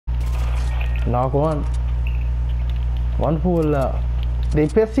Knock one. One fool. They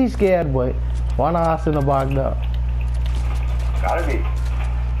pissy scared, boy. One ass in the back there. Gotta be.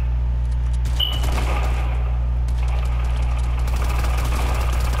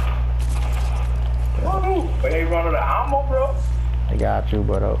 But they run out of ammo, bro. I got you,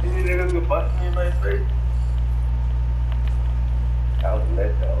 bro. These niggas could bust me in my face. That was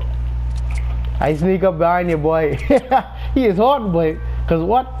lit, though. I sneak up behind you, boy. He is hot, boy. Cause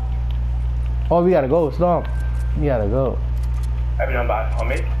what? Oh, we gotta go, Storm. We gotta go. Have you done back on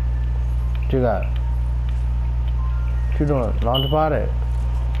me? What you got? What you doing? Launch party?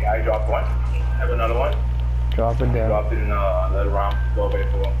 Yeah, I dropped one. Have another one. Drop it down. Dropped it in a little ramp. Go away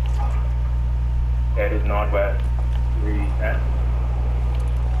for. That is northwest. 310.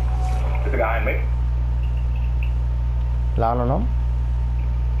 There's a guy in me. Land on him.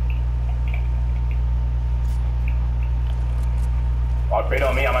 All straight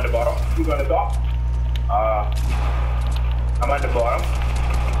on me. I'm at the bottom. Who's on the top? I'm at the bottom.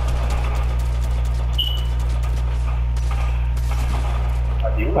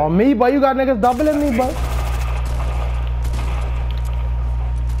 On me, boy. You got niggas doubling me, boy.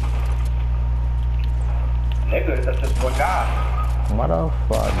 Nigga, that's just one guy.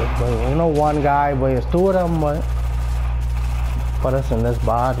 Motherfucker, boy. You know one guy, boy. It's two of them, boy. Put us in this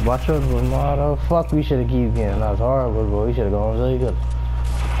box. Watch it, boy. Motherfucker, we should have keep getting. That's horrible, boy. We should have gone so good.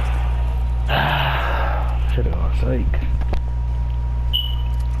 Should have gone sick.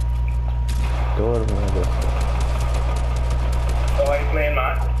 Do it, nigga. Oh, I ain't playing,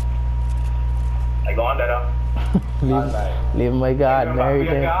 man. I gone that up. leave my God and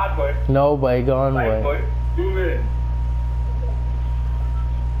everything. No, boy, gone, boy. 2 minutes.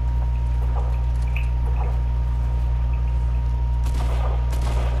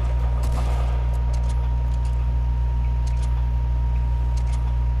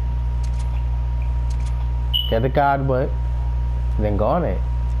 Get the card, boy. Then gone it.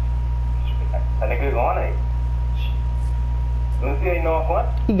 I think he's on it. Don't see I knock one?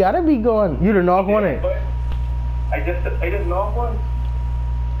 He gotta be gone. You the knock one it. I just knocked one.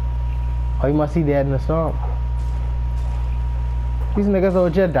 Oh, you must see dead in the storm. These niggas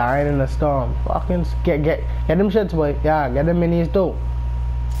out here dying in the storm. Fucking get them shits, boy. Yeah, get them minis too.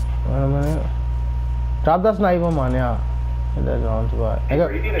 Wait a minute. Drop that sniper, man. Yeah. Get that on spot.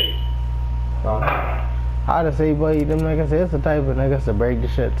 How to say, boy? Them niggas is the type of niggas to break the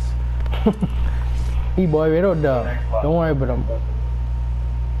shits. He boy, right out there. Don't worry about him.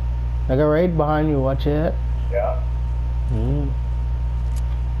 Nigga right behind you. Watch it. Yeah.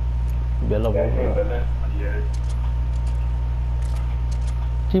 Bill up over.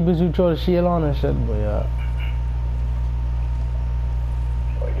 Cheap as you throw the shield on and shit, but yeah.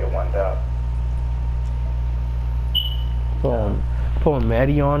 Boy, get one down. Put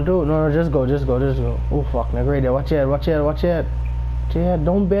Maddie on too. No, just go. Oh fuck, nigga right there. Watch it. Yeah,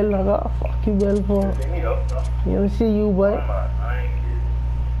 don't bail, nigga. Fuck you, bail for. You don't see you, boy.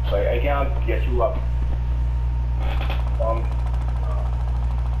 But I can't get you up.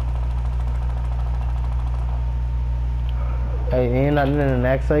 Hey, ain't nothing in the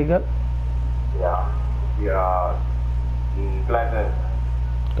next cycle? Yeah. Pleasant.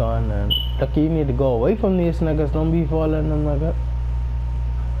 Gone, man. Lucky you need to go away from these niggas. Don't be following them, nigga.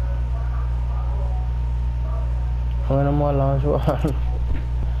 When I'm all launch one.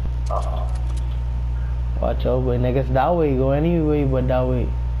 Watch out, boy. Niggas that way. Go any way but that way.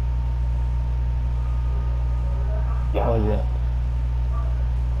 Yeah. Oh, yeah.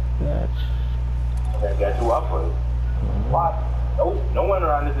 That's... I got you up for it. What? No one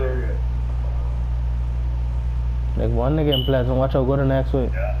around this area. Like one nigga in Pleasant. Watch out. Go the next way.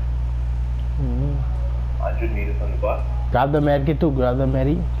 Yeah. 100 meters from the bus. Grab the med kit too. Grab the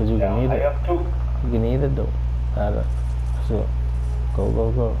medi. Because you can need it. I have 2. You can need it though. So, go.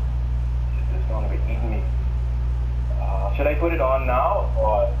 This is going to be eating me. Should I put it on now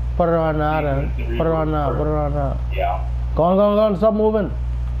or? Put it on now then. Put it on now. Yeah. Go on. Stop moving.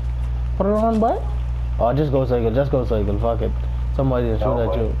 Put it on, boy. Oh, just go cycle. Fuck it. Somebody will shoot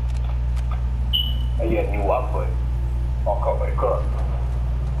at you. I get you up, boy. Fuck up my car.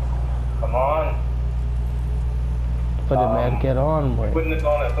 Come on. Put the med kit on, boy. Putting this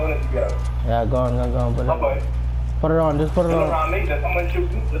on as soon as you get up. Yeah, go on. Put it on. Just put it on. Around me, there's someone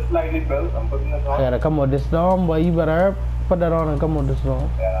shooting. Just slightly built. I'm putting this on. I gotta come with this storm, boy. You better put that on and come with this storm.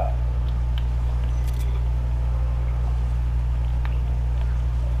 Yeah.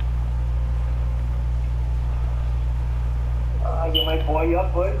 Get my boy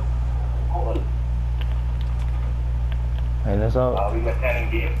up, boy. Hold on. And that's all. We got 10 in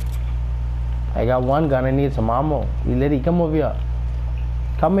game. I got one gun. I need some ammo. You lady, come over here.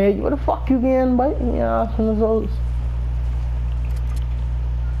 Come here, what the fuck you getting, boy? Yeah, ass from the house.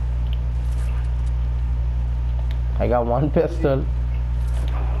 I got one pistol.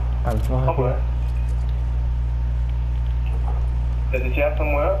 I'm fucking. There's a chest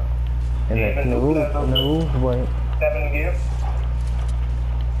somewhere. In the roof, boy. 7 gear.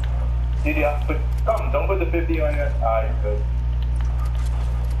 Come, don't put the 50 on your. You're good.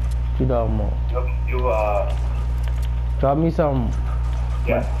 You don't know. You Drop me some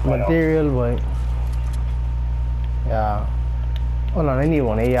material, boy. Yeah. Hold on, I need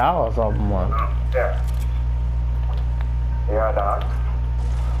one AR or something, man. Yeah. Yeah, dog.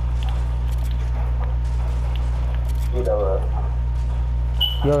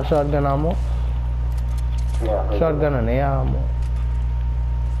 You have a shotgun ammo? Yeah. Shotgun and AR ammo.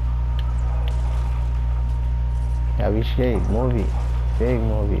 Yeah, we shake movie. Big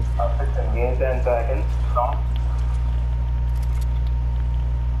movie. 10 seconds. Stop.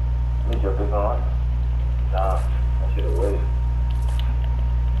 Let me jump this on. Nah, I should have waited.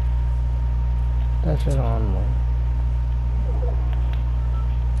 That shit on, man.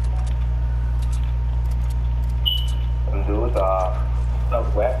 Some dudes are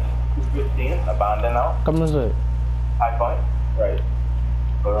Southwest 215, abandoned now. Come this way. High point. Right.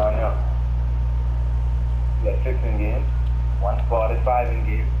 Go around here. You got 6 in game. One spot is 5 in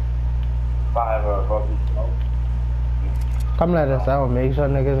game. 5 are probably smoke. Come let us out. Make sure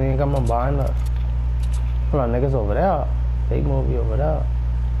niggas ain't coming behind us. Hold on, niggas over there. Big movie over there.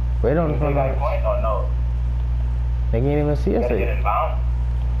 Wait on the front of us. Point or no? They can't even see us. You gotta get inbound.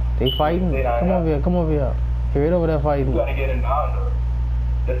 They fighting. Come over here. Come over here. You're right over there fighting. You gotta get inbound though.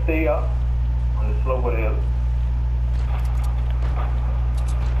 Just stay up on the slope of the hill.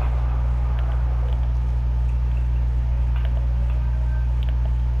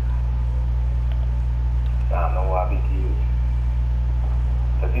 I don't know why he see you.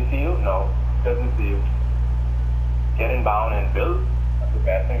 Does he see you? No, doesn't see you. Get inbound and build. That's the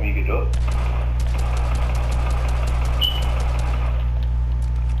best thing we could do.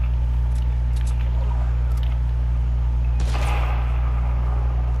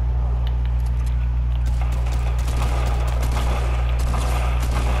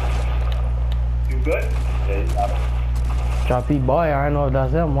 You good? Yeah, you got it. Choppy boy, I don't know if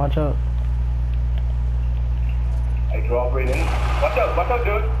that's him. Watch out. I drop right in. Watch out,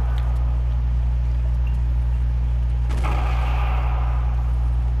 dude.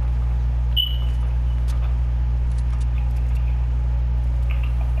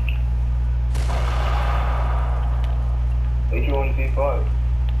 They throwing C5.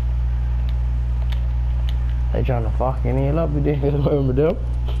 They trying to fucking heal up. You didn't remember them?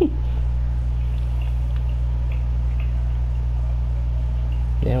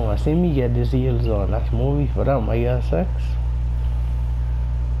 They don't want to see me get these heels on. That's movie for them, I guess. 6.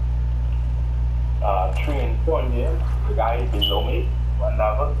 3 and 4 in game. The guy below me, 1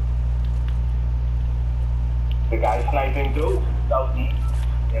 level. The guy sniping too, southeast,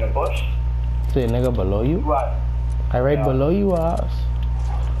 in a bush. Say nigga below you? What? I right below you, ass.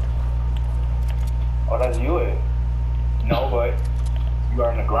 Oh, that's you, eh? No, boy. You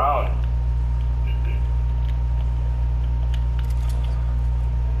are on the ground.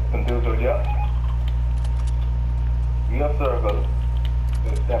 Some dudes with you. We have circle.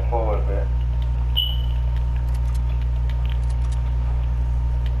 Just step forward there.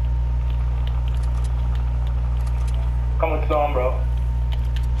 Come with Storm, bro.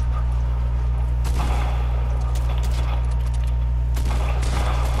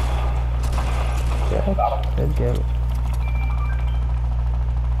 Yeah, good game.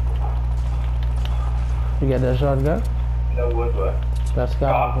 You get that shotgun? No wood, boy. Let's go.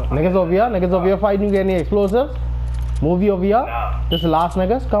 Niggas over here. Niggas over here fighting. You get any explosives? Move you over here. Nah. This is the last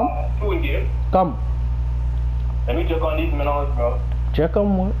niggas. Come. 2 in game. Come. Let me check on these minnows, bro. Check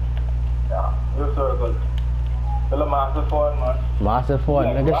them, man. Yeah, you're circle. Fill a master forward, man. Master forward.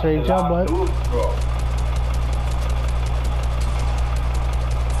 Niggas straight up, boy.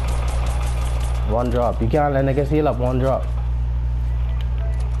 One drop. You can't let niggas heal up. One drop.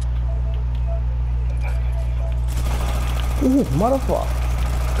 Ooh, motherfucker.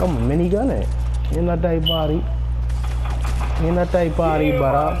 Come on, minigun it. You're not that body. You're not that body,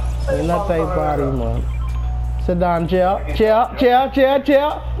 brother. You're not that body, man. Sit down, chair. Chair, chair, chair,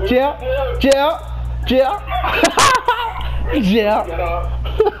 chair, chair, chair, chair. Chair.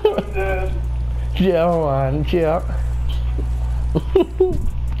 Chair, man, chair.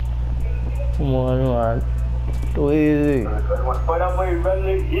 Come on, man. Too easy. Put up my brother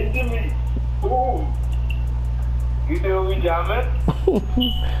into me. Boom. You think we jamming?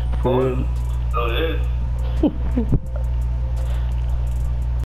 Good. So it is.